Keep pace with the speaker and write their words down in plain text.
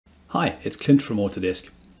Hi, it's Clint from Autodesk,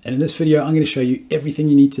 and in this video I'm going to show you everything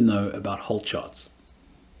you need to know about hole charts.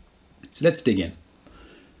 So let's dig in.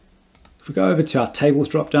 If we go over to our tables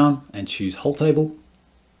drop-down and choose hole table,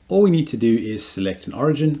 all we need to do is select an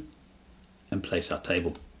origin and place our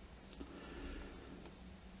table.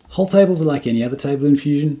 Hole tables are like any other table in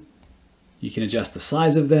Fusion. You can adjust the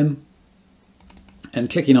size of them, and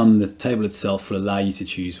clicking on the table itself will allow you to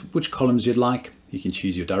choose which columns you'd like. You can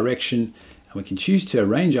choose your direction, and we can choose to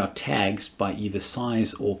arrange our tags by either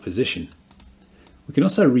size or position. We can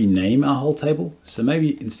also rename our hole table. So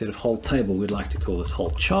maybe instead of hole table, we'd like to call this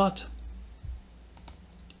hole chart.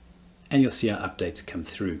 And you'll see our updates come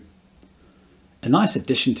through. A nice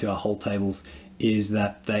addition to our hole tables is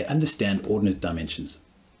that they understand ordinate dimensions.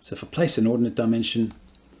 So if I place an ordinate dimension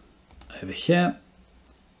over here,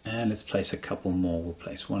 and let's place a couple more. We'll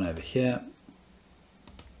place one over here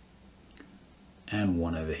and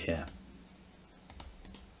one over here.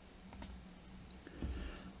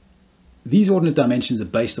 These ordinate dimensions are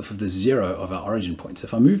based off of the 0 of our origin point. So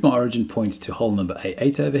if I move my origin point to hole number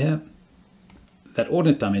A8 over here, that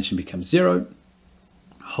ordinate dimension becomes 0.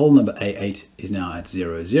 Hole number A8 is now at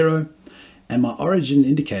 0, 0, and my origin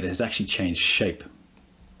indicator has actually changed shape.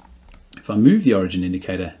 If I move the origin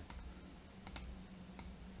indicator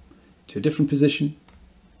to a different position,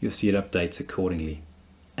 you'll see it updates accordingly,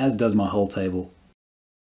 as does my hole table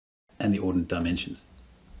and the ordinate dimensions.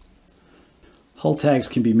 Hole tags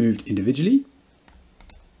can be moved individually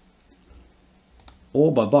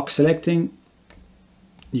or by box selecting.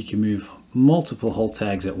 You can move multiple hole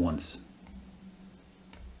tags at once.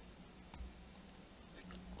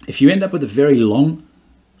 If you end up with a very long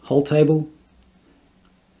hole table,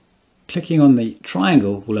 clicking on the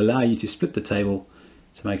triangle will allow you to split the table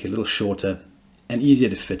to make it a little shorter and easier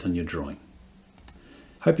to fit on your drawing.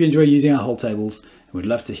 Hope you enjoy using our hole tables, and we'd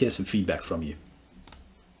love to hear some feedback from you.